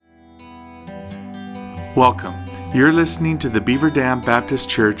Welcome. You're listening to the Beaver Dam Baptist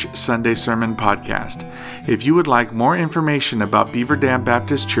Church Sunday Sermon Podcast. If you would like more information about Beaver Dam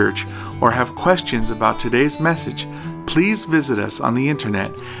Baptist Church or have questions about today's message, please visit us on the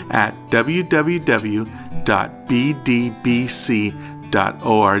internet at www.bdbc.org.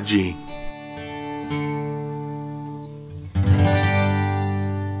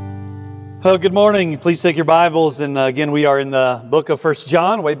 Well, good morning. Please take your Bibles. And again, we are in the book of 1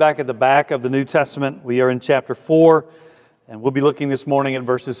 John, way back at the back of the New Testament. We are in chapter 4, and we'll be looking this morning at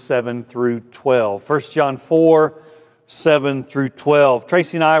verses 7 through 12. 1 John 4, 7 through 12.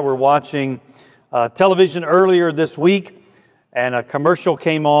 Tracy and I were watching television earlier this week, and a commercial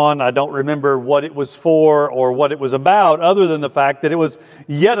came on. I don't remember what it was for or what it was about, other than the fact that it was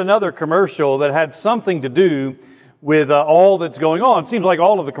yet another commercial that had something to do with all that's going on. It seems like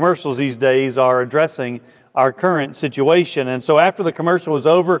all of the commercials these days are addressing our current situation. And so after the commercial was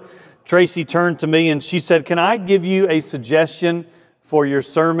over, Tracy turned to me and she said, "Can I give you a suggestion for your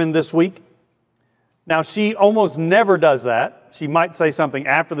sermon this week?" Now, she almost never does that. She might say something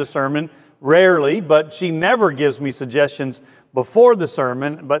after the sermon, rarely, but she never gives me suggestions before the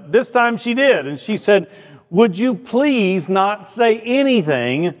sermon. But this time she did. And she said, "Would you please not say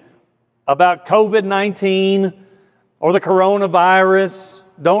anything about COVID-19 or the coronavirus?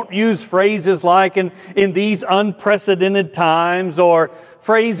 Don't use phrases like in these unprecedented times, or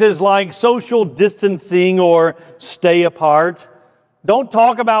phrases like social distancing or stay apart. Don't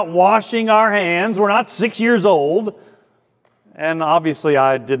talk about washing our hands. We're not 6 years old." And obviously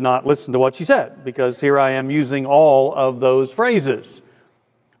I did not listen to what she said, because here I am using all of those phrases.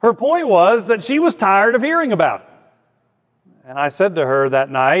 Her point was that she was tired of hearing about it. And I said to her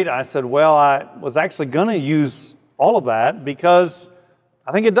that night, I said, well, I was actually going to use all of that because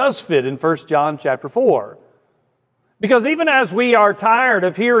I think it does fit in 1 John chapter 4. Because even as we are tired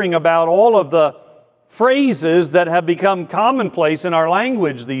of hearing about all of the phrases that have become commonplace in our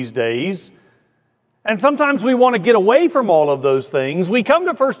language these days, and sometimes we want to get away from all of those things, we come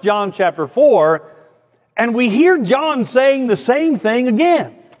to 1 John chapter 4 and we hear John saying the same thing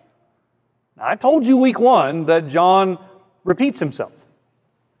again. Now, I told you week 1 that John repeats himself.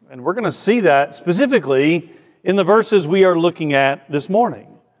 And we're going to see that specifically in the verses we are looking at this morning.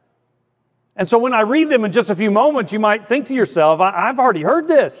 And so when I read them in just a few moments, you might think to yourself, I've already heard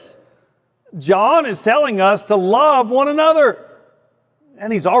this. John is telling us to love one another.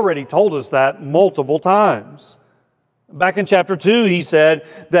 And he's already told us that multiple times. Back in chapter 2, he said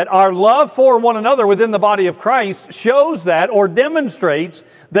that our love for one another within the body of Christ shows that, or demonstrates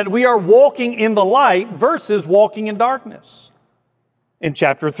that we are walking in the light versus walking in darkness. In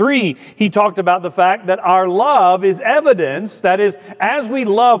chapter 3, he talked about the fact that our love is evidence, that is, as we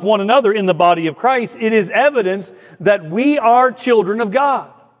love one another in the body of Christ, it is evidence that we are children of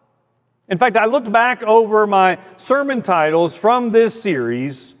God. In fact, I looked back over my sermon titles from this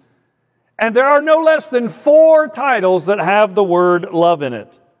series, and there are no less than 4 titles that have the word love in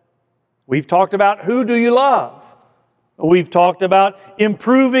it. We've talked about who do you love? We've talked about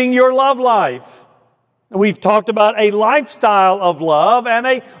improving your love life. We've talked about a lifestyle of love and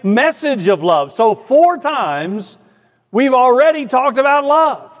a message of love. So 4 times we've already talked about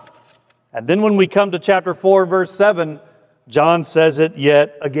love. And then when we come to chapter 4, verse 7, John says it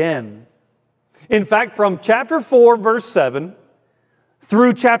yet again. In fact, from chapter 4, verse 7,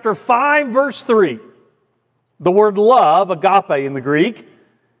 through chapter 5, verse 3, the word love, agape in the Greek,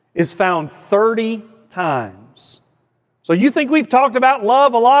 is found 30 times. So you think we've talked about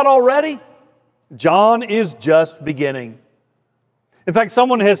love a lot already? John is just beginning. In fact,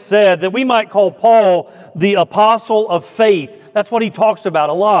 someone has said that we might call Paul the apostle of faith. That's what he talks about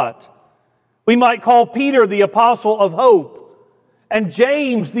a lot. We might call Peter the apostle of hope, and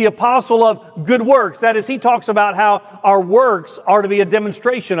James the apostle of good works. That is, he talks about how our works are to be a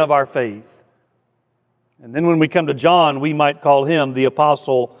demonstration of our faith. And then when we come to John, we might call him the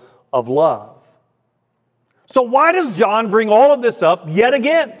apostle of love. So why does John bring all of this up yet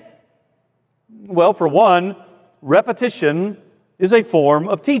again? Well, for one, repetition is a form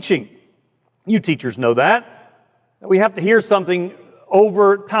of teaching. You teachers know that. We have to hear something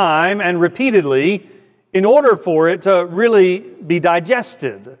over time and repeatedly in order for it to really be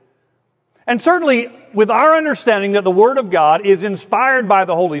digested. And certainly, with our understanding that the Word of God is inspired by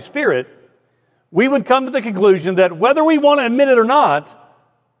the Holy Spirit, we would come to the conclusion that whether we want to admit it or not,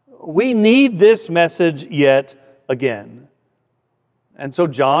 we need this message yet again. And so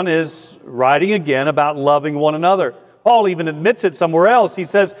John is writing again about loving one another. Paul even admits it somewhere else. He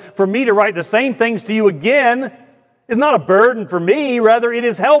says, "For me to write the same things to you again is not a burden for me, rather it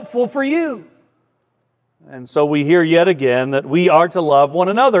is helpful for you." And so we hear yet again that we are to love one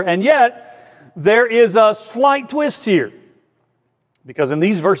another. And yet, there is a slight twist here. Because in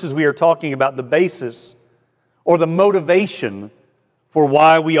these verses we are talking about the basis or the motivation for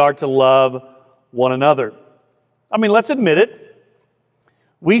why we are to love one another. I mean, let's admit it.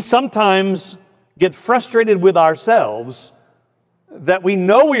 We sometimes get frustrated with ourselves that we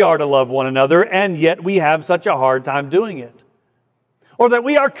know we are to love one another, and yet we have such a hard time doing it. Or that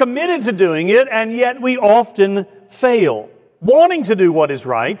we are committed to doing it, and yet we often fail, wanting to do what is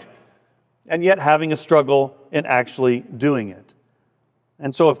right, and yet having a struggle in actually doing it.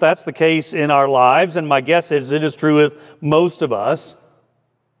 And so if that's the case in our lives, and my guess is it is true of most of us,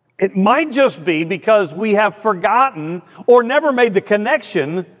 it might just be because we have forgotten or never made the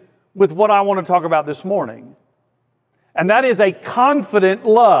connection with what I want to talk about this morning. And that is a confident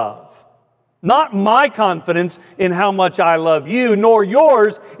love. Not my confidence in how much I love you, nor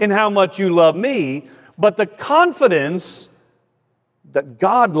yours in how much you love me, but the confidence that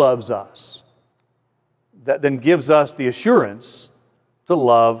God loves us, that then gives us the assurance to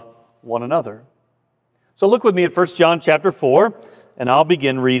love one another. So look with me at 1 John chapter 4, and I'll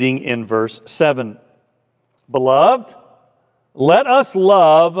begin reading in verse 7. Beloved, let us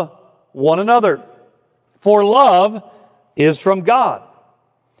love one another, for love is from God.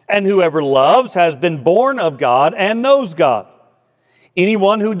 And whoever loves has been born of God and knows God.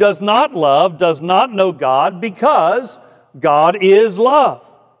 Anyone who does not love does not know God, because God is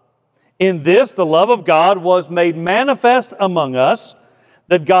love. In this, the love of God was made manifest among us,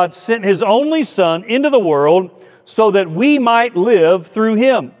 that God sent His only Son into the world so that we might live through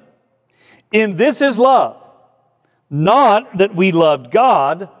Him. In this is love, not that we loved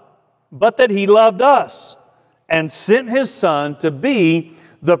God, but that He loved us and sent His Son to be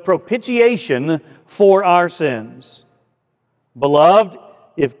the propitiation for our sins. Beloved,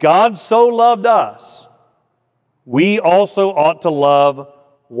 if God so loved us, we also ought to love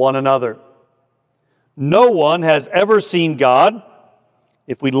one another. No one has ever seen God.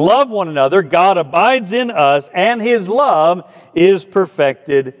 If we love one another, God abides in us, and His love is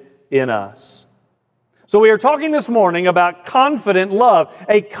perfected in us. So we are talking this morning about confident love,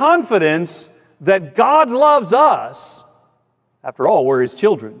 a confidence that God loves us. After all, we're His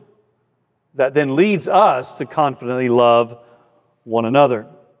children. That then leads us to confidently love one another.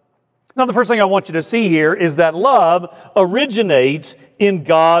 Now, the first thing I want you to see here is that love originates in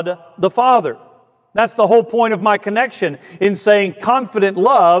God the Father. That's the whole point of my connection in saying confident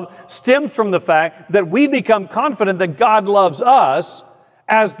love stems from the fact that we become confident that God loves us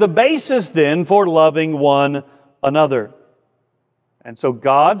as the basis then for loving one another. And so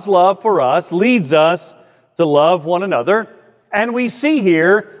God's love for us leads us to love one another. And we see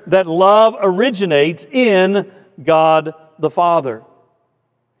here that love originates in God the Father.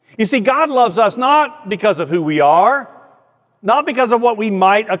 You see, God loves us not because of who we are, not because of what we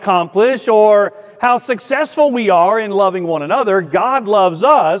might accomplish or how successful we are in loving one another. God loves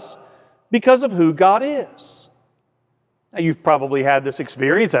us because of who God is. Now, you've probably had this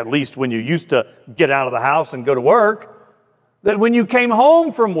experience, at least when you used to get out of the house and go to work, that when you came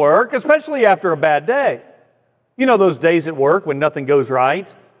home from work, especially after a bad day, you know those days at work when nothing goes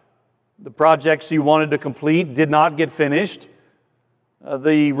right, the projects you wanted to complete did not get finished,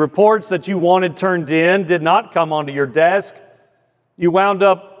 the reports that you wanted turned in did not come onto your desk. You wound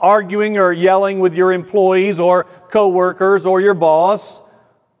up arguing or yelling with your employees or co-workers or your boss.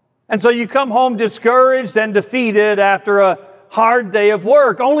 And so you come home discouraged and defeated after a hard day of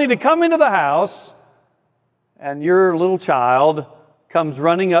work, only to come into the house and your little child comes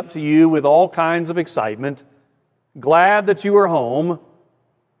running up to you with all kinds of excitement, glad that you are home,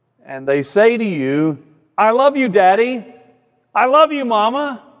 and they say to you, "I love you, Daddy. I love you,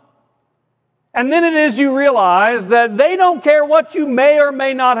 Mama." And then it is you realize that they don't care what you may or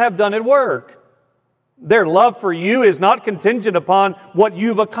may not have done at work. Their love for you is not contingent upon what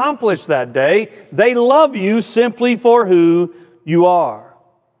you've accomplished that day. They love you simply for who you are.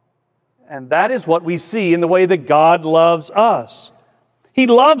 And that is what we see in the way that God loves us. He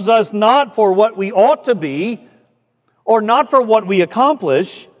loves us not for what we ought to be or not for what we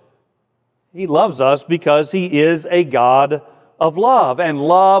accomplish. He loves us because He is a God of love, and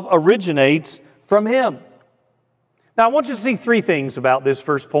love originates from Him. Now, I want you to see three things about this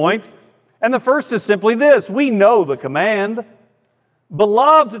first point. And the first is simply this: we know the command.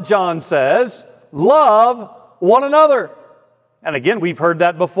 Beloved, John says, love one another. And again, we've heard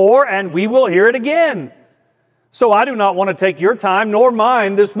that before, and we will hear it again. So I do not want to take your time nor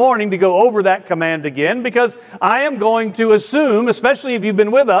mine this morning to go over that command again, because I am going to assume, especially if you've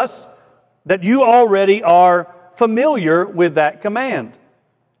been with us, that you already are familiar with that command.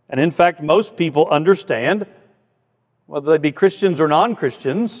 And in fact, most people understand, whether they be Christians or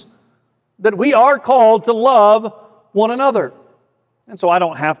non-Christians, that we are called to love one another. And so I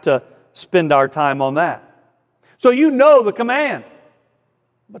don't have to spend our time on that. So you know the command.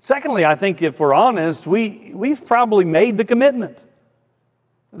 But secondly, I think if we're honest, we've probably made the commitment.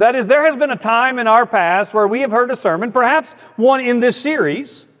 That is, there has been a time in our past where we have heard a sermon, perhaps one in this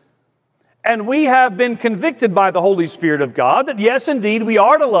series, and we have been convicted by the Holy Spirit of God that yes, indeed, we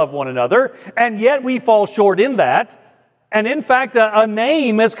are to love one another, and yet we fall short in that. And in fact, a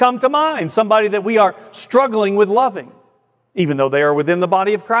name has come to mind, somebody that we are struggling with loving, even though they are within the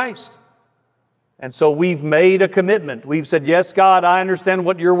body of Christ. And so we've made a commitment. We've said, yes, God, I understand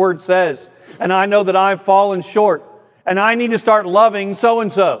what your word says, and I know that I've fallen short, and I need to start loving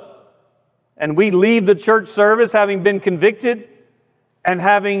so-and-so. And we leave the church service having been convicted and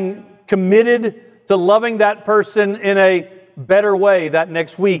having committed to loving that person in a better way that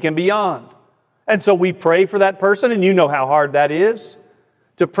next week and beyond. And so we pray for that person, and you know how hard that is,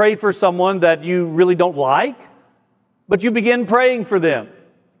 to pray for someone that you really don't like, but you begin praying for them.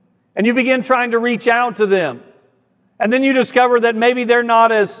 And you begin trying to reach out to them. And then you discover that maybe they're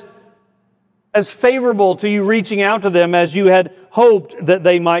not as favorable to you reaching out to them as you had hoped that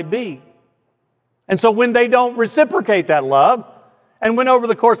they might be. And so when they don't reciprocate that love, and when over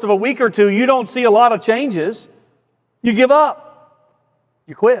the course of a week or two you don't see a lot of changes, you give up.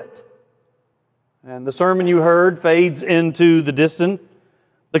 You quit. And the sermon you heard fades into the distant.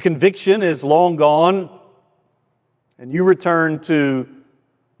 The conviction is long gone. And you return to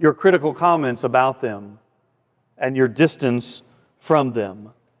your critical comments about them and your distance from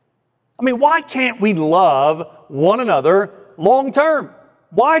them. I mean, why can't we love one another long term?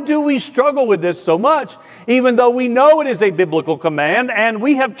 Why do we struggle with this so much, even though we know it is a biblical command and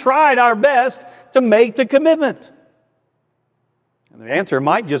we have tried our best to make the commitment? And the answer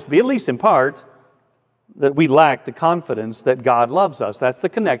might just be, at least in part, that we lack the confidence that God loves us. That's the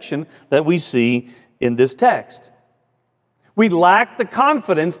connection that we see in this text. We lack the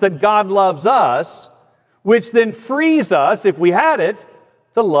confidence that God loves us, which then frees us, if we had it,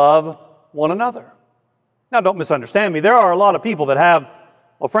 to love one another. Now, don't misunderstand me. There are a lot of people that have,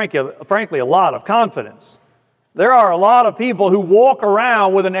 well, frankly, a lot of confidence. There are a lot of people who walk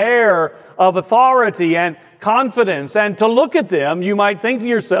around with an air of authority and confidence, and to look at them, you might think to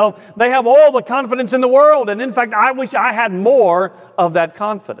yourself, they have all the confidence in the world, and in fact, I wish I had more of that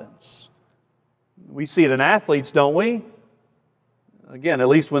confidence. We see it in athletes, don't we? Again, at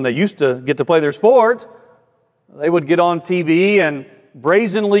least when they used to get to play their sport, they would get on TV and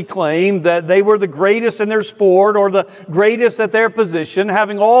brazenly claim that they were the greatest in their sport or the greatest at their position,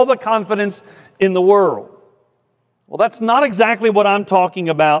 having all the confidence in the world. Well, that's not exactly what I'm talking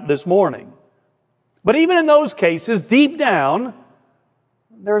about this morning. But even in those cases, deep down,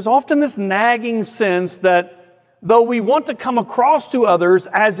 there's often this nagging sense that though we want to come across to others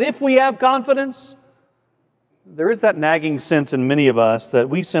as if we have confidence, there is that nagging sense in many of us that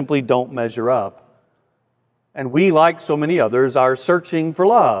we simply don't measure up. And we, like so many others, are searching for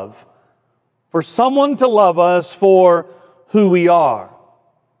love, for someone to love us for who we are,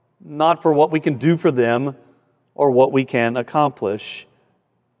 not for what we can do for them or what we can accomplish.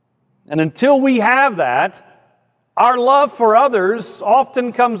 And until we have that, our love for others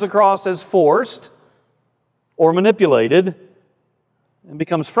often comes across as forced or manipulated and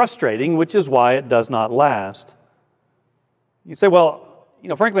becomes frustrating, which is why it does not last. You say, well,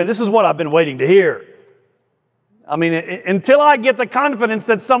 frankly, this is what I've been waiting to hear. I mean, until I get the confidence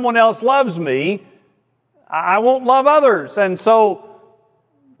that someone else loves me, I won't love others. And so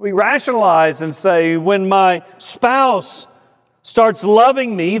we rationalize and say, when my spouse starts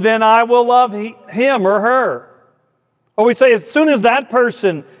loving me, then I will love him or her. Or we say, as soon as that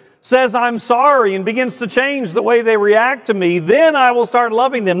person says I'm sorry and begins to change the way they react to me, then I will start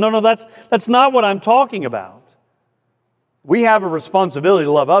loving them. No, that's not what I'm talking about. We have a responsibility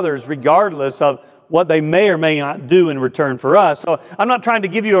to love others regardless of what they may or may not do in return for us. So I'm not trying to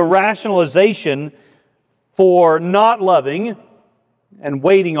give you a rationalization for not loving and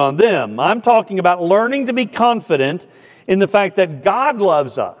waiting on them. I'm talking about learning to be confident in the fact that God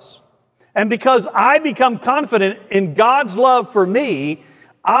loves us. And because I become confident in God's love for me,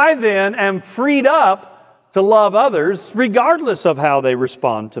 I then am freed up to love others regardless of how they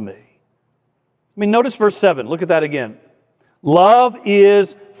respond to me. I mean, notice verse 7. Look at that again. Love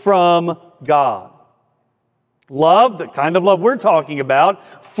is from God. Love, the kind of love we're talking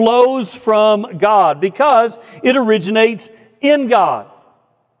about, flows from God because it originates in God.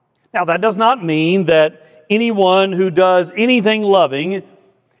 Now, that does not mean that anyone who does anything loving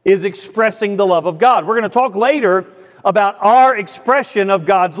is expressing the love of God. We're going to talk later about our expression of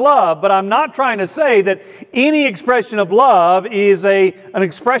God's love, but I'm not trying to say that any expression of love is an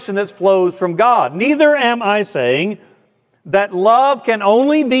expression that flows from God. Neither am I saying that love can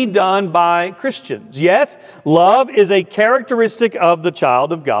only be done by Christians. Yes, love is a characteristic of the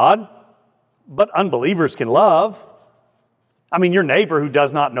child of God, but unbelievers can love. I mean, your neighbor who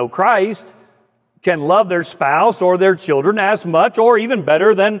does not know Christ can love their spouse or their children as much or even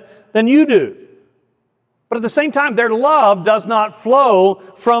better than you do. But at the same time, their love does not flow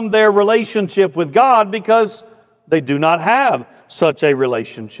from their relationship with God because they do not have such a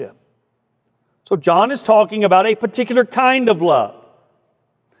relationship. So John is talking about a particular kind of love,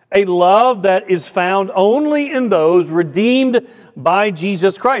 a love that is found only in those redeemed by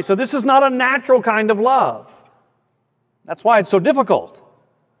Jesus Christ. So this is not a natural kind of love. That's why it's so difficult.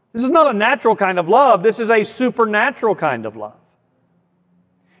 This is not a natural kind of love. This is a supernatural kind of love.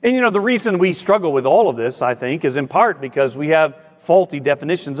 And you know, the reason we struggle with all of this, I think, is in part because we have faulty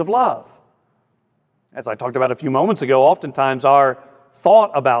definitions of love. As I talked about a few moments ago, oftentimes our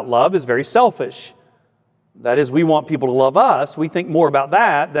thought about love is very selfish. That is, we want people to love us. We think more about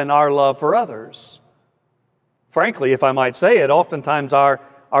that than our love for others. Frankly, if I might say it, oftentimes our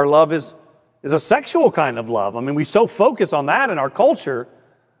love is a sexual kind of love. I mean, we so focus on that in our culture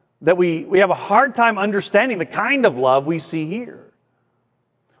that we have a hard time understanding the kind of love we see here.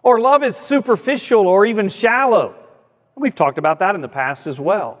 Or love is superficial or even shallow. We've talked about that in the past as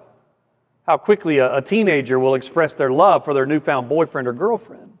well. How quickly a teenager will express their love for their newfound boyfriend or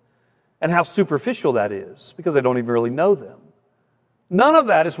girlfriend, and how superficial that is because they don't even really know them. None of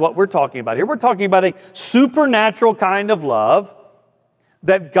that is what we're talking about here. We're talking about a supernatural kind of love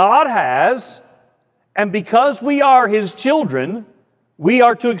that God has, and because we are His children, we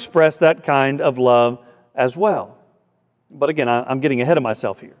are to express that kind of love as well. But again, I'm getting ahead of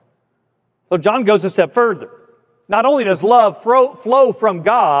myself here. So John goes a step further. Not only does love flow from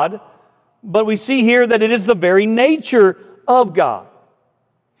God, but we see here that it is the very nature of God.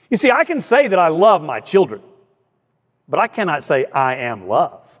 You see, I can say that I love my children, but I cannot say I am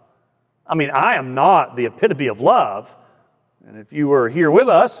love. I mean, I am not the epitome of love. And if you were here with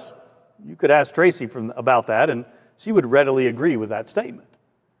us, you could ask Tracy about that, and she would readily agree with that statement.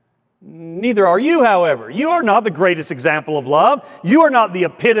 Neither are you, however. You are not the greatest example of love. You are not the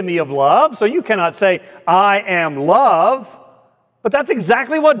epitome of love, so you cannot say, I am love. But that's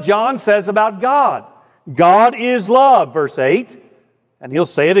exactly what John says about God. God is love, verse 8, and he'll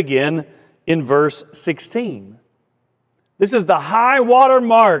say it again in verse 16. This is the high water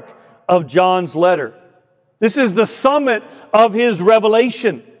mark of John's letter. This is the summit of his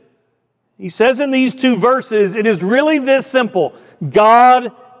revelation. He says in these two verses, it is really this simple.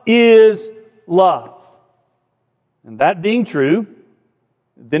 God is love. And that being true,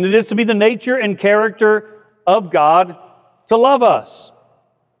 then it is to be the nature and character of God to love us.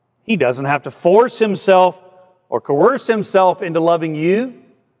 He doesn't have to force himself or coerce himself into loving you.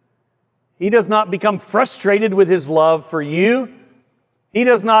 He does not become frustrated with his love for you. He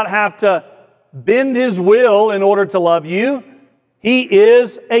does not have to bend his will in order to love you. He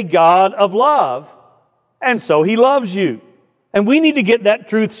is a God of love, and so he loves you. And we need to get that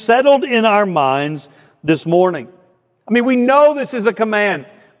truth settled in our minds this morning. I mean, we know this is a command.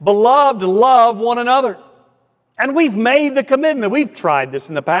 Beloved, love one another. And we've made the commitment. We've tried this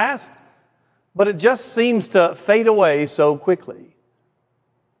in the past, but it just seems to fade away so quickly.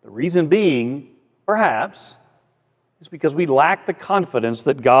 The reason being, perhaps, is because we lack the confidence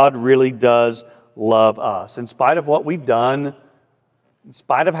that God really does love us. In spite of what we've done, in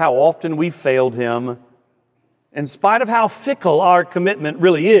spite of how often we've failed Him, in spite of how fickle our commitment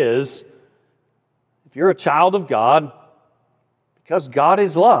really is, if you're a child of God, because God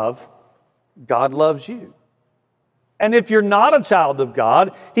is love, God loves you. And if you're not a child of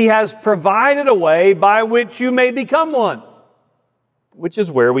God, He has provided a way by which you may become one, which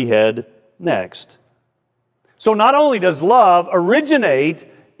is where we head next. So not only does love originate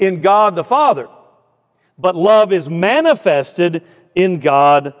in God the Father, but love is manifested in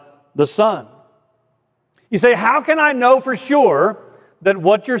God the Son. You say, how can I know for sure that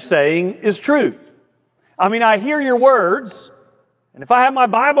what you're saying is true? I mean, I hear your words, and if I have my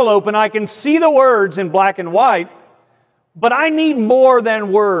Bible open, I can see the words in black and white, but I need more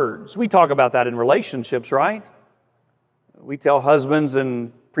than words. We talk about that in relationships, right? We tell husbands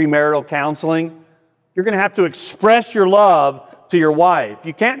in premarital counseling, you're going to have to express your love to your wife.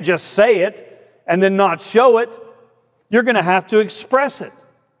 You can't just say it and then not show it. You're going to have to express it.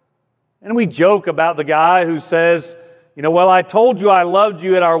 And we joke about the guy who says, well, I told you I loved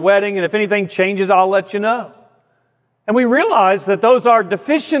you at our wedding, and if anything changes, I'll let you know. And we realize that those are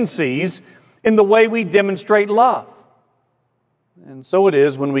deficiencies in the way we demonstrate love. And so it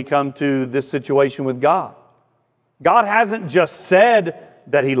is when we come to this situation with God. God hasn't just said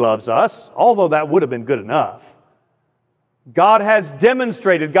that He loves us, although that would have been good enough. God has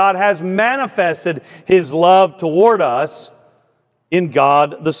demonstrated, God has manifested His love toward us in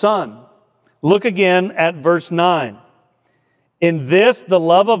God the Son. Look again at verse 9. In this, the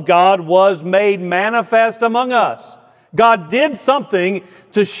love of God was made manifest among us. God did something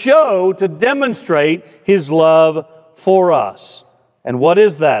to show, to demonstrate His love for us. And what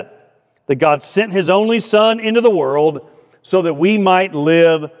is that? That God sent His only Son into the world so that we might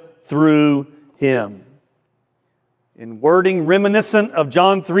live through Him. In wording reminiscent of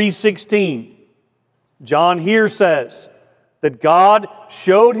John 3:16, John here says that God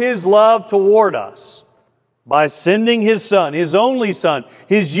showed His love toward us by sending His Son, His only Son,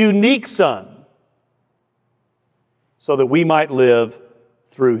 His unique Son, so that we might live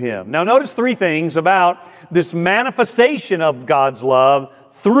through Him. Now notice three things about this manifestation of God's love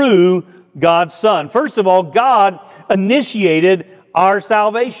through God's Son. First of all, God initiated our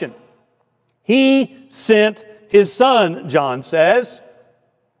salvation. He sent His Son, John says.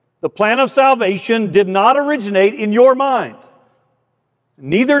 The plan of salvation did not originate in your mind.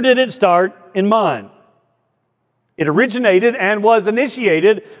 Neither did it start in mine. It originated and was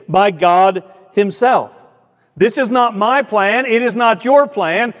initiated by God Himself. This is not my plan. It is not your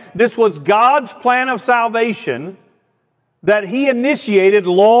plan. This was God's plan of salvation that He initiated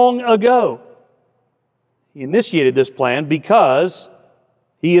long ago. He initiated this plan because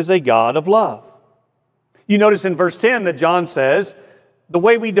He is a God of love. You notice in verse 10 that John says, the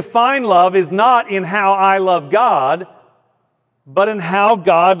way we define love is not in how I love God, but in how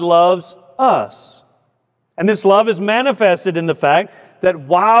God loves us. And this love is manifested in the fact that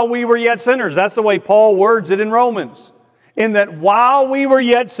while we were yet sinners, that's the way Paul words it in Romans, in that while we were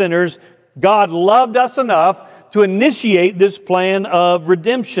yet sinners, God loved us enough to initiate this plan of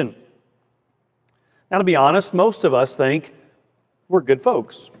redemption. Now, to be honest, most of us think we're good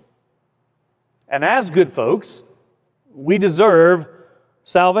folks. And as good folks, we deserve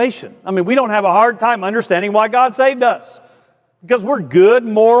salvation. I mean, we don't have a hard time understanding why God saved us, because we're good,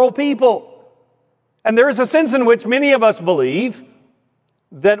 moral people. And there is a sense in which many of us believe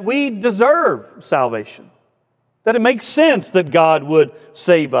that we deserve salvation, that it makes sense that God would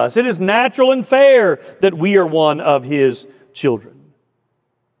save us. It is natural and fair that we are one of His children.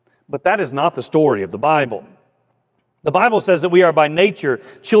 But that is not the story of the Bible. The Bible says that we are by nature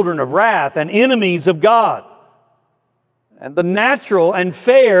children of wrath and enemies of God. And the natural and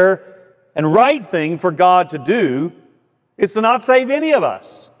fair and right thing for God to do is to not save any of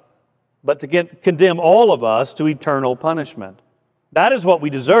us, but to condemn all of us to eternal punishment. That is what we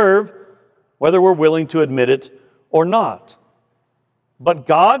deserve, whether we're willing to admit it or not. But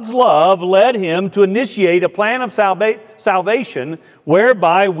God's love led Him to initiate a plan of salvation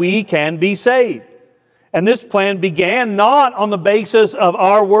whereby we can be saved. And this plan began not on the basis of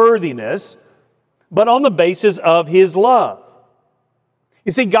our worthiness, but on the basis of His love.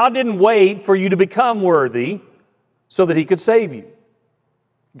 You see, God didn't wait for you to become worthy so that He could save you.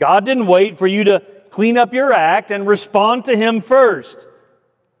 God didn't wait for you to clean up your act and respond to Him first.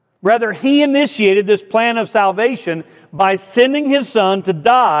 Rather, He initiated this plan of salvation by sending His Son to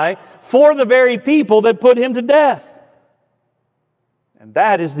die for the very people that put Him to death. And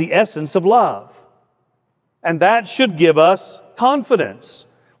that is the essence of love. And that should give us confidence.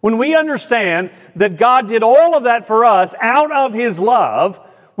 When we understand that God did all of that for us out of His love,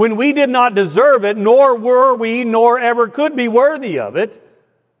 when we did not deserve it, nor were we, nor ever could be worthy of it,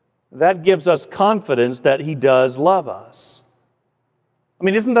 that gives us confidence that He does love us. I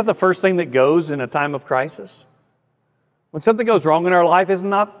mean, isn't that the first thing that goes in a time of crisis? When something goes wrong in our life, isn't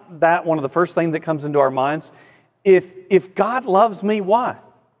not that one of the first things that comes into our minds? If God loves me, why?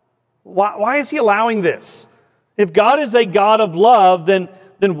 Why is He allowing this? If God is a God of love, then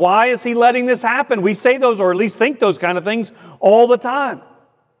why is He letting this happen? We say those, or at least think those kind of things all the time.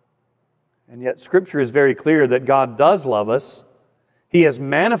 And yet Scripture is very clear that God does love us. He has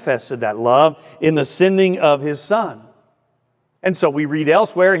manifested that love in the sending of His Son. And so we read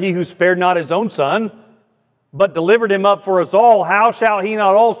elsewhere, He who spared not His own Son, but delivered Him up for us all, how shall He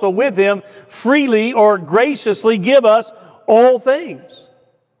not also with Him freely or graciously give us all things?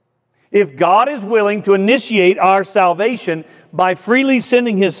 If God is willing to initiate our salvation by freely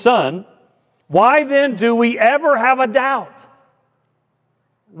sending His Son, why then do we ever have a doubt?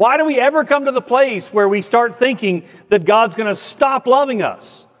 Why do we ever come to the place where we start thinking that God's going to stop loving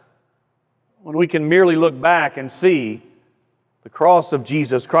us when we can merely look back and see the cross of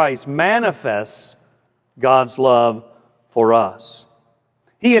Jesus Christ manifests God's love for us?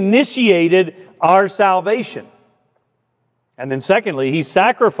 He initiated our salvation. And then secondly, He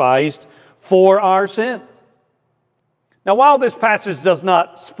sacrificed for our sin. Now, while this passage does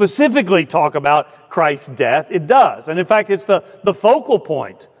not specifically talk about Christ's death, it does. And in fact, it's the focal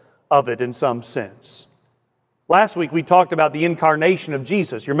point of it in some sense. Last week, we talked about the incarnation of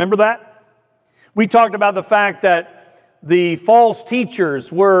Jesus. You remember that? We talked about the fact that the false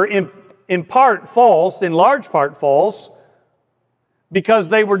teachers were in part false, in large part false, because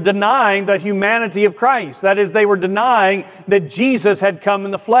they were denying the humanity of Christ. That is, they were denying that Jesus had come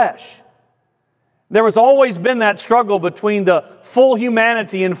in the flesh. There has always been that struggle between the full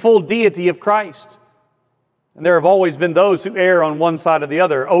humanity and full deity of Christ. And there have always been those who err on one side or the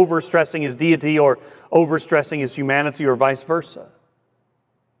other, overstressing His deity or overstressing His humanity or vice versa.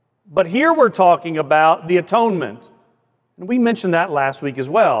 But here we're talking about the atonement. And we mentioned that last week as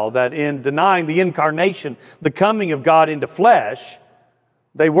well, that in denying the incarnation, the coming of God into flesh,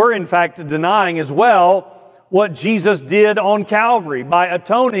 they were in fact denying as well what Jesus did on Calvary by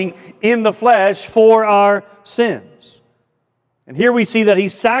atoning in the flesh for our sins. And here we see that He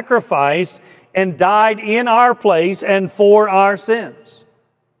sacrificed and died in our place and for our sins.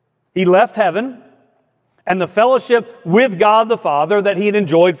 He left heaven and the fellowship with God the Father that He had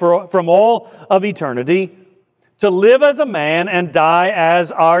enjoyed from all of eternity to live as a man and die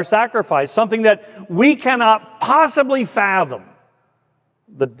as our sacrifice, something that we cannot possibly fathom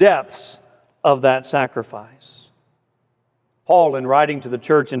the depths of that sacrifice. Paul, in writing to the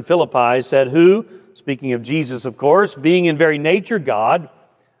church in Philippi, said, who, speaking of Jesus, of course, being in very nature God,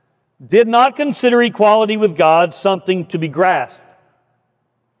 did not consider equality with God something to be grasped,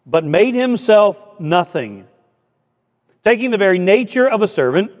 but made Himself nothing, taking the very nature of a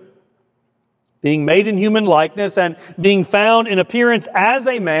servant, being made in human likeness, and being found in appearance as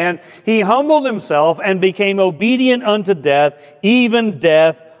a man, He humbled Himself and became obedient unto death, even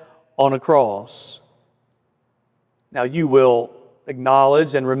death on a cross. Now you will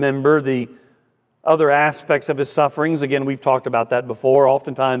acknowledge and remember the other aspects of His sufferings. Again, we've talked about that before,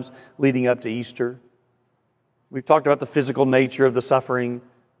 oftentimes leading up to Easter. We've talked about the physical nature of the suffering.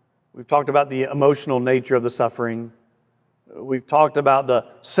 We've talked about the emotional nature of the suffering. We've talked about the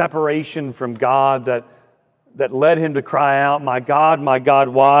separation from God that led Him to cry out, my God,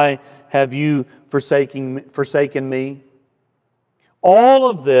 why have you forsaken me? All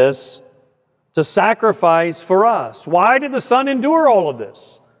of this to sacrifice for us. Why did the Son endure all of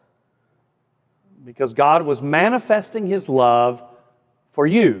this? Because God was manifesting His love for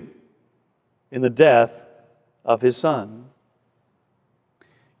you in the death of His Son.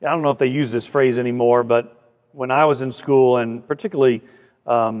 I don't know if they use this phrase anymore, but when I was in school, and particularly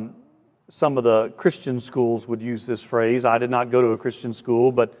some of the Christian schools would use this phrase. I did not go to a Christian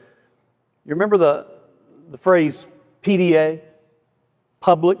school, but you remember the phrase PDA?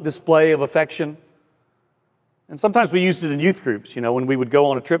 Public display of affection. And sometimes we used it in youth groups. You know, when we would go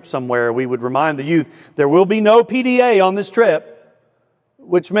on a trip somewhere, we would remind the youth, there will be no PDA on this trip,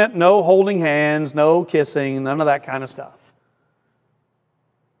 which meant no holding hands, no kissing, none of that kind of stuff.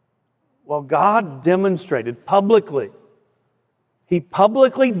 Well, God demonstrated publicly. He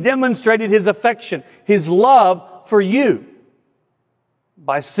publicly demonstrated His affection, His love for you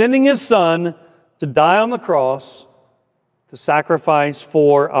by sending His Son to die on the cross to sacrifice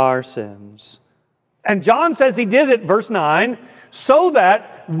for our sins. And John says He did it, verse 9, so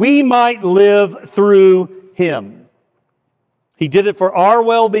that we might live through Him. He did it for our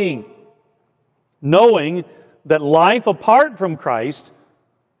well-being, knowing that life apart from Christ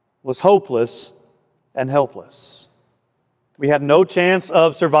was hopeless and helpless. We had no chance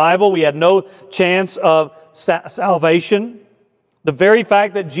of survival. We had no chance of salvation. The very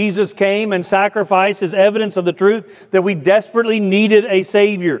fact that Jesus came and sacrificed is evidence of the truth that we desperately needed a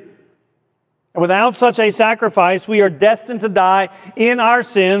Savior. And without such a sacrifice, we are destined to die in our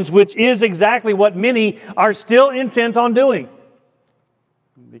sins, which is exactly what many are still intent on doing.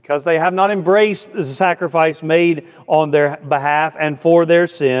 Because they have not embraced the sacrifice made on their behalf and for their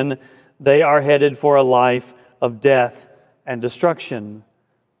sin, they are headed for a life of death and destruction.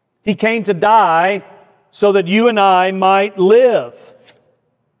 He came to die so that you and I might live.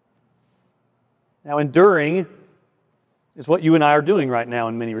 Now, enduring is what you and I are doing right now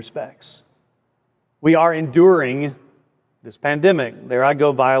in many respects. We are enduring this pandemic. There I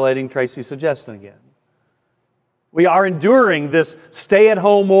go violating Tracy's suggestion again. We are enduring this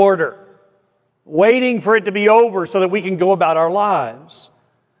stay-at-home order, waiting for it to be over so that we can go about our lives.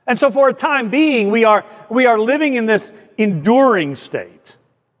 And so for a time being, we are living in this enduring state,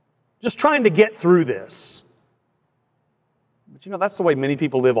 just trying to get through this. But you know, that's the way many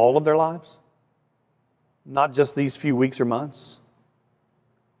people live all of their lives, not just these few weeks or months.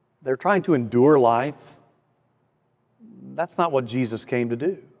 They're trying to endure life. That's not what Jesus came to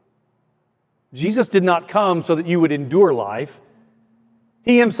do. Jesus did not come so that you would endure life.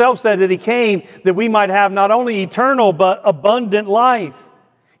 He himself said that he came that we might have not only eternal but abundant life.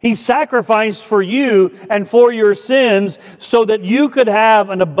 He sacrificed for you and for your sins so that you could have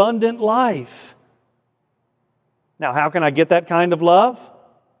an abundant life. Now, how can I get that kind of love?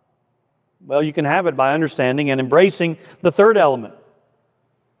 Well, you can have it by understanding and embracing the third element.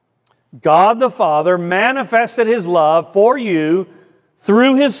 God the Father manifested His love for you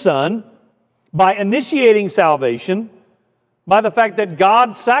through His Son by initiating salvation, by the fact that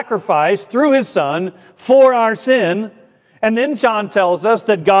God sacrificed through His Son for our sin. And then John tells us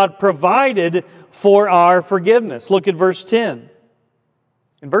that God provided for our forgiveness. Look at verse 10.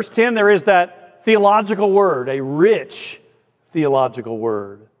 In verse 10 there is that theological word, a rich theological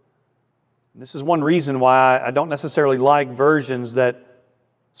word. And this is one reason why I don't necessarily like versions that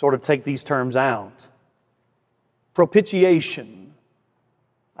sort of take these terms out. Propitiation.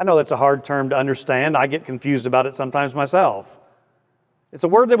 I know that's a hard term to understand. I get confused about it sometimes myself. It's a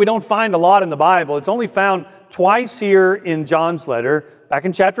word that we don't find a lot in the Bible. It's only found twice here in John's letter. Back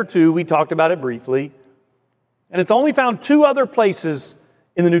in chapter 2, we talked about it briefly. And it's only found two other places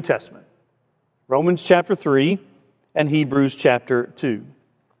in the New Testament. Romans chapter 3 and Hebrews chapter 2.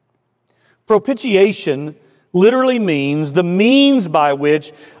 Propitiation literally means the means by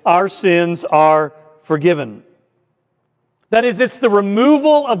which our sins are forgiven. That is, it's the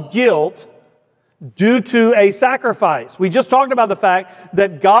removal of guilt due to a sacrifice. We just talked about the fact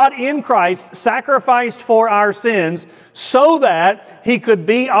that God in Christ sacrificed for our sins so that He could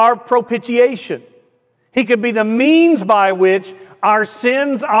be our propitiation. He could be the means by which our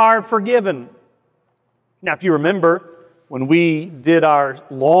sins are forgiven. Now, if you remember, when we did our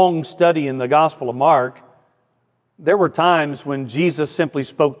long study in the Gospel of Mark, there were times when Jesus simply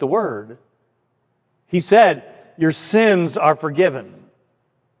spoke the word. He said, "Your sins are forgiven."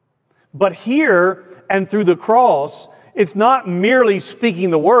 But here and through the cross, it's not merely speaking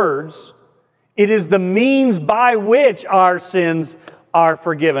the words, it is the means by which our sins are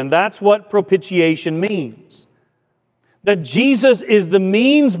forgiven. That's what propitiation means. That Jesus is the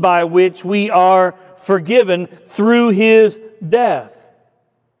means by which we are forgiven through His death.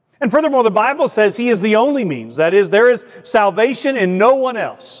 And furthermore, the Bible says He is the only means. That is, there is salvation in no one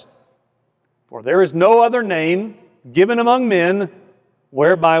else. For there is no other name given among men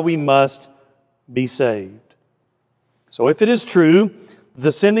whereby we must be saved. So if it is true,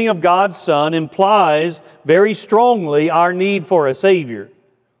 the sending of God's Son implies very strongly our need for a Savior,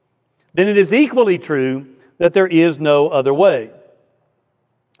 then it is equally true that there is no other way.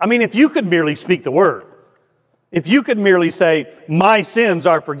 I mean, if you could merely speak the word, if you could merely say, "My sins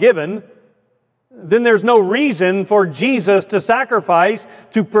are forgiven," then there's no reason for Jesus to sacrifice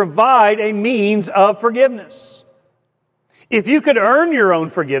to provide a means of forgiveness. If you could earn your own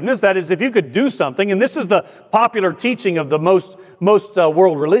forgiveness, that is, if you could do something, and this is the popular teaching of the most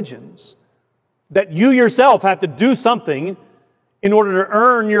world religions, that you yourself have to do something in order to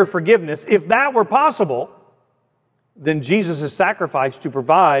earn your forgiveness. If that were possible, then Jesus' sacrifice to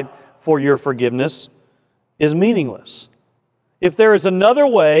provide for your forgiveness is meaningless. If there is another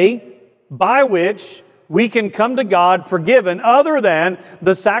way by which we can come to God forgiven other than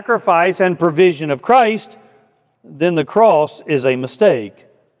the sacrifice and provision of Christ, then the cross is a mistake.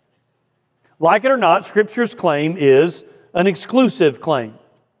 Like it or not, Scripture's claim is an exclusive claim.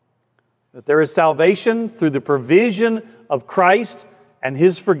 That there is salvation through the provision of Christ and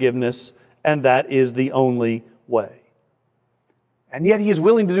His forgiveness, and that is the only way. And yet He is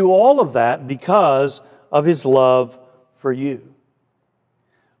willing to do all of that because of His love for you.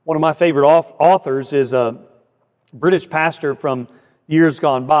 One of my favorite authors is a British pastor from years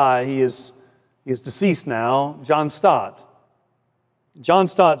gone by. He is deceased now, John Stott. John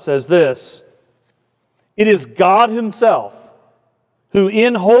Stott says this: "It is God Himself who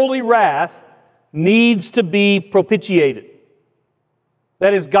in holy wrath needs to be propitiated."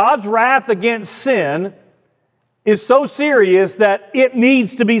 That is, God's wrath against sin is so serious that it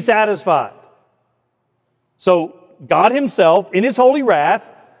needs to be satisfied. So God Himself, in His holy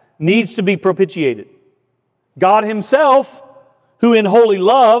wrath, needs to be propitiated. God Himself, who in holy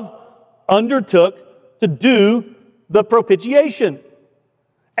love undertook to do the propitiation.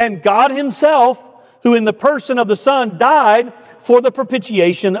 And God Himself, who in the person of the Son died for the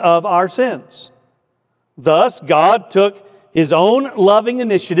propitiation of our sins. Thus, God took His own loving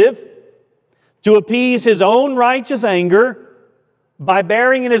initiative to appease His own righteous anger by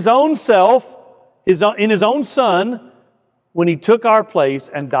bearing in His own self, in His own Son, when He took our place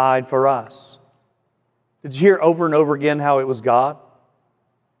and died for us. Did you hear over and over again how it was God?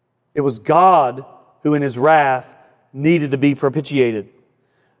 It was God who in His wrath needed to be propitiated.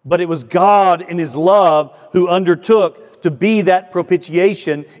 But it was God in His love who undertook to be that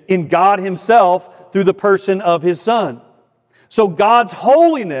propitiation in God Himself through the person of His Son. So God's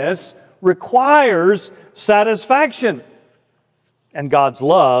holiness requires satisfaction, and God's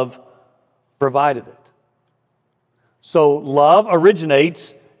love provided it. So love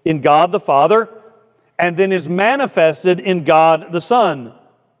originates in God the Father and then is manifested in God the Son.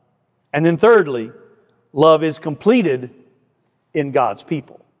 And then thirdly, love is completed in God's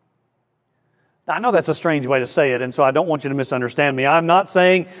people. Now, I know that's a strange way to say it, and so I don't want you to misunderstand me. I'm not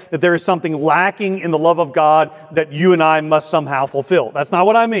saying that there is something lacking in the love of God that you and I must somehow fulfill. That's not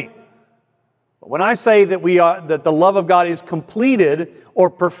what I mean. But when I say that the love of God is completed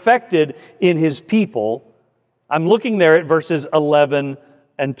or perfected in His people, I'm looking there at verses 11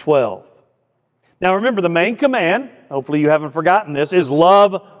 and 12. Now remember, the main command, hopefully you haven't forgotten this, is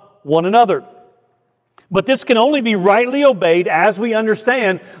love one another. But this can only be rightly obeyed as we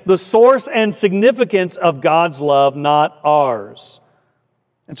understand the source and significance of God's love, not ours.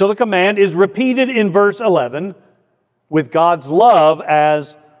 And so the command is repeated in verse 11 with God's love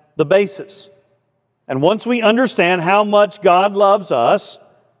as the basis. And once we understand how much God loves us,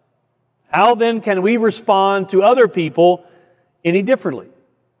 how then can we respond to other people any differently?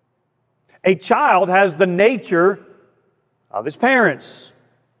 A child has the nature of his parents.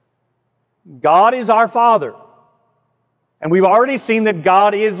 God is our Father. And we've already seen that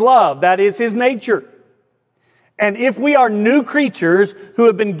God is love. That is His nature. And if we are new creatures who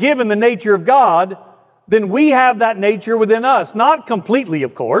have been given the nature of God, then we have that nature within us. Not completely,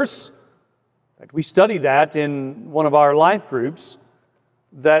 of course. In fact, we study that in one of our life groups,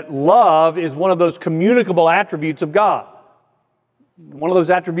 that love is one of those communicable attributes of God. One of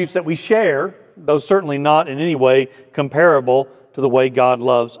those attributes that we share, though certainly not in any way comparable to the way God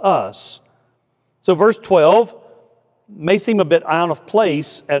loves us. So verse 12 may seem a bit out of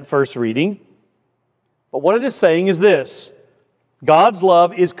place at first reading, but what it is saying is this: God's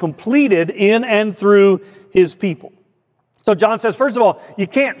love is completed in and through His people. So John says, first of all, you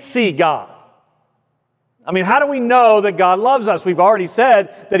can't see God. I mean, how do we know that God loves us? We've already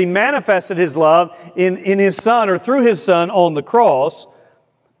said that He manifested His love in His Son or through His Son on the cross,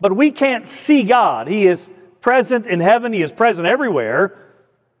 but we can't see God. He is present in heaven. He is present everywhere,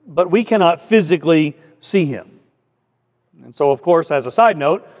 but we cannot physically see Him. And so, of course, as a side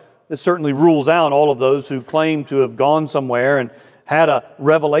note, this certainly rules out all of those who claim to have gone somewhere and had a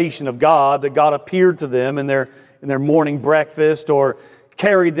revelation of God, that God appeared to them in their morning breakfast or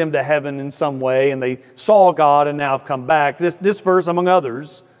carried them to heaven in some way, and they saw God and now have come back. This verse, among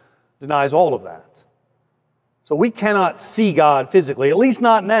others, denies all of that. So we cannot see God physically, at least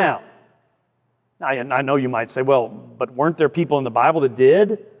not now. I know you might say, well, but weren't there people in the Bible that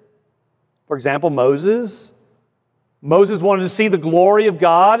did? For example, Moses. Moses wanted to see the glory of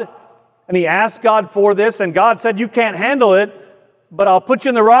God, and he asked God for this, and God said, you can't handle it, but I'll put you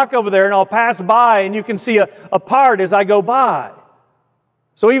in the rock over there, and I'll pass by, and you can see a part as I go by.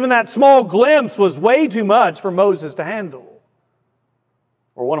 So even that small glimpse was way too much for Moses to handle.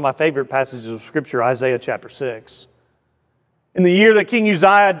 Or one of my favorite passages of Scripture, Isaiah chapter 6. In the year that King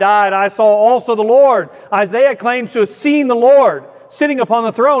Uzziah died, I saw also the Lord. Isaiah claims to have seen the Lord sitting upon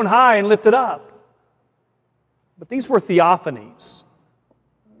the throne high and lifted up. But these were theophanies.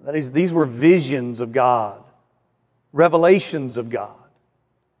 That is, these were visions of God, revelations of God.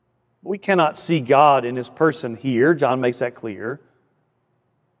 We cannot see God in His person here. John makes that clear.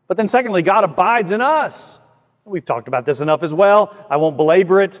 But then secondly, God abides in us. We've talked about this enough as well. I won't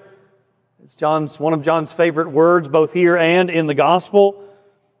belabor it. It's one of John's favorite words, both here and in the gospel.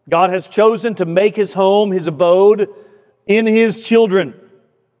 God has chosen to make His home, His abode, in His children.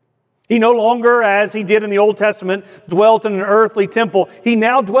 He no longer, as He did in the Old Testament, dwelt in an earthly temple. He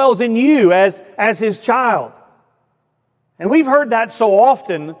now dwells in you as His child. And we've heard that so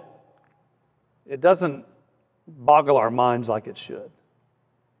often, it doesn't boggle our minds like it should.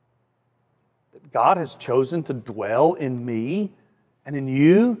 That God has chosen to dwell in me and in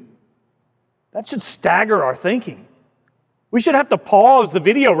you. That should stagger our thinking. We should have to pause the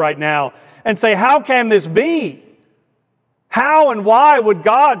video right now and say, how can this be? How and why would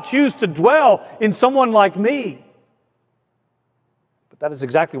God choose to dwell in someone like me? But that is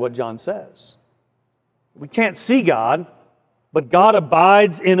exactly what John says. We can't see God, but God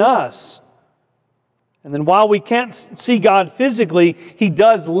abides in us. And then while we can't see God physically, He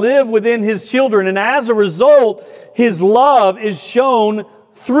does live within His children. And as a result, His love is shown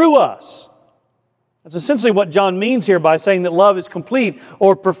through us. That's essentially what John means here by saying that love is complete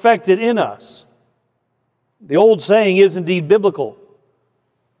or perfected in us. The old saying is indeed biblical,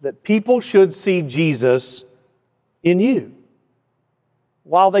 that people should see Jesus in you.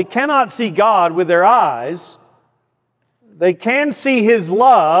 While they cannot see God with their eyes, they can see His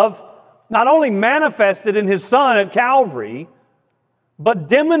love not only manifested in His Son at Calvary, but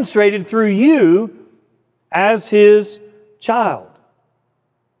demonstrated through you as His child.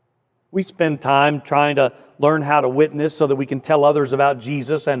 We spend time trying to learn how to witness so that we can tell others about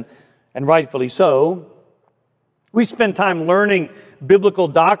Jesus, and rightfully so. We spend time learning biblical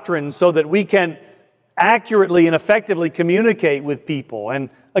doctrine so that we can accurately and effectively communicate with people, and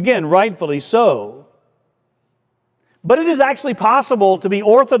again, rightfully so. But it is actually possible to be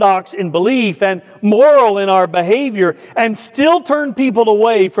orthodox in belief and moral in our behavior and still turn people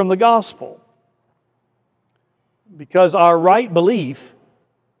away from the gospel. Because our right belief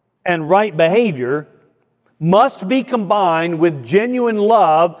and right behavior must be combined with genuine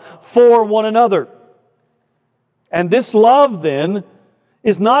love for one another. And this love, then,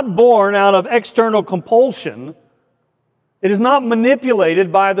 is not born out of external compulsion. It is not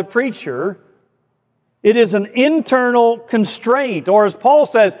manipulated by the preacher. It is an internal constraint, or as Paul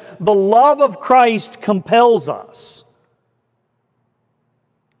says, the love of Christ compels us.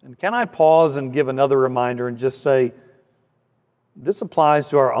 And can I pause and give another reminder and just say, this applies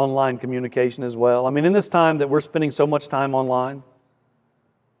to our online communication as well. I mean, in this time that we're spending so much time online,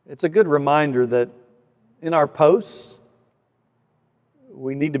 it's a good reminder that in our posts,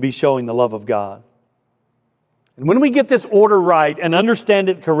 we need to be showing the love of God. And when we get this order right and understand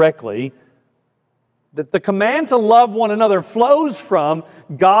it correctly, that the command to love one another flows from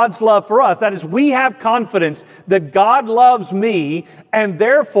God's love for us. That is, we have confidence that God loves me, and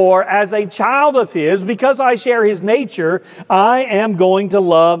therefore, as a child of His, because I share His nature, I am going to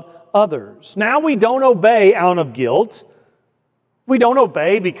love others. Now, we don't obey out of guilt. We don't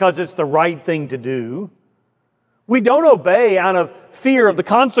obey because it's the right thing to do. We don't obey out of fear of the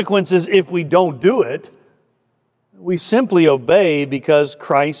consequences if we don't do it. We simply obey because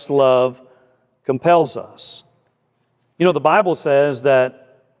Christ's love compels us. You know, the Bible says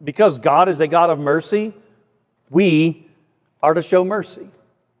that because God is a God of mercy, we are to show mercy.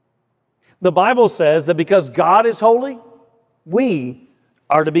 The Bible says that because God is holy, we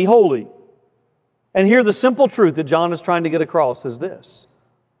are to be holy. And here the simple truth that John is trying to get across is this,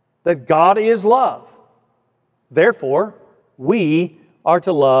 that God is love. Therefore, we are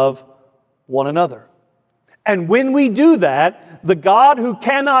to love one another. And when we do that, the God who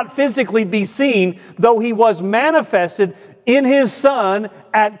cannot physically be seen, though He was manifested in His Son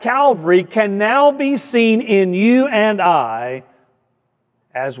at Calvary, can now be seen in you and I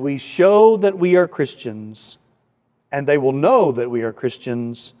as we show that we are Christians. And they will know that we are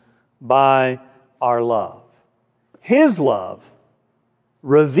Christians by our love. His love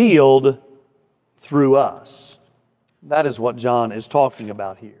revealed through us. That is what John is talking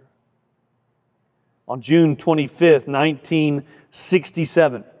about here. On June 25th,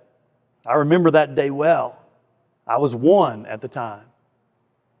 1967, I remember that day well. I was 1 at the time.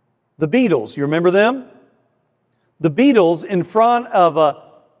 The Beatles, you remember them? The Beatles, in front of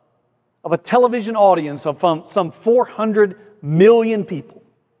a television audience of some 400 million people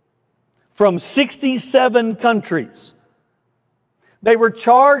from 67 countries. They were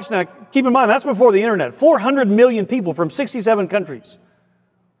charged, now keep in mind, that's before the internet, 400 million people from 67 countries.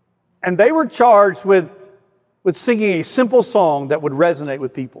 And they were charged with singing a simple song that would resonate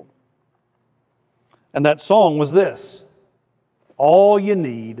with people. And that song was this: all you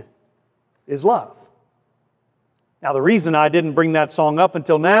need is love. Now, the reason I didn't bring that song up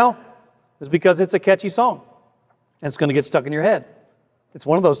until now is because it's a catchy song. And it's going to get stuck in your head. It's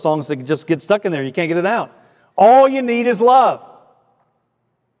one of those songs that just get stuck in there. You can't get it out. All you need is love.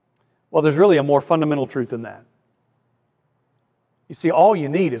 Well, there's really a more fundamental truth than that. You see, all you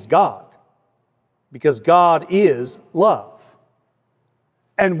need is God, because God is love.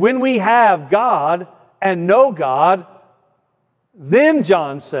 And when we have God and know God, then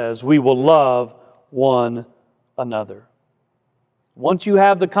John says we will love one another. Once you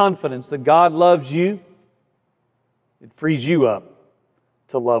have the confidence that God loves you, it frees you up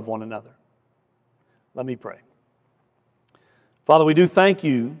to love one another. Let me pray. Father, we do thank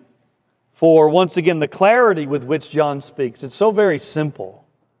You for, once again, the clarity with which John speaks. It's so very simple,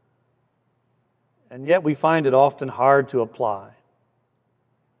 and yet we find it often hard to apply.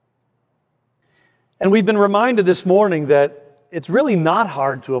 And we've been reminded this morning that it's really not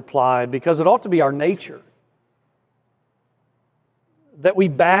hard to apply because it ought to be our nature. That we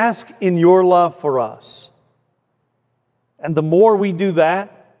bask in Your love for us. And the more we do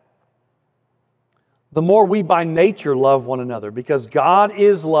that, the more we by nature love one another, because God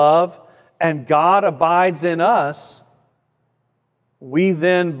is love and God abides in us. We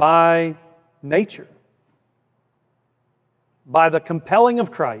then by nature by the compelling of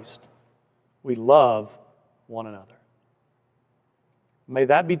Christ, we love one another. May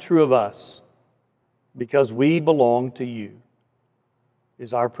that be true of us, because we belong to you,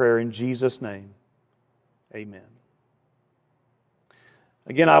 is our prayer in Jesus' name. Amen.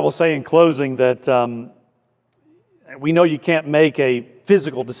 Again, I will say in closing that we know you can't make a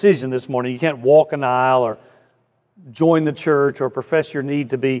physical decision this morning. You can't walk an aisle or join the church or profess your need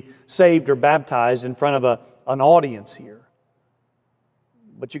to be saved or baptized in front of an audience here.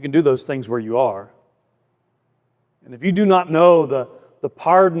 But you can do those things where you are. And if you do not know the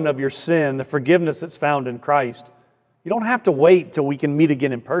pardon of your sin, the forgiveness that's found in Christ, you don't have to wait till we can meet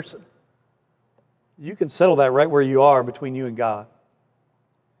again in person. You can settle that right where you are between you and God.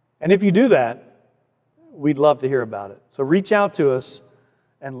 And if you do that, we'd love to hear about it. So reach out to us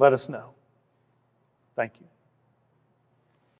and let us know. Thank you.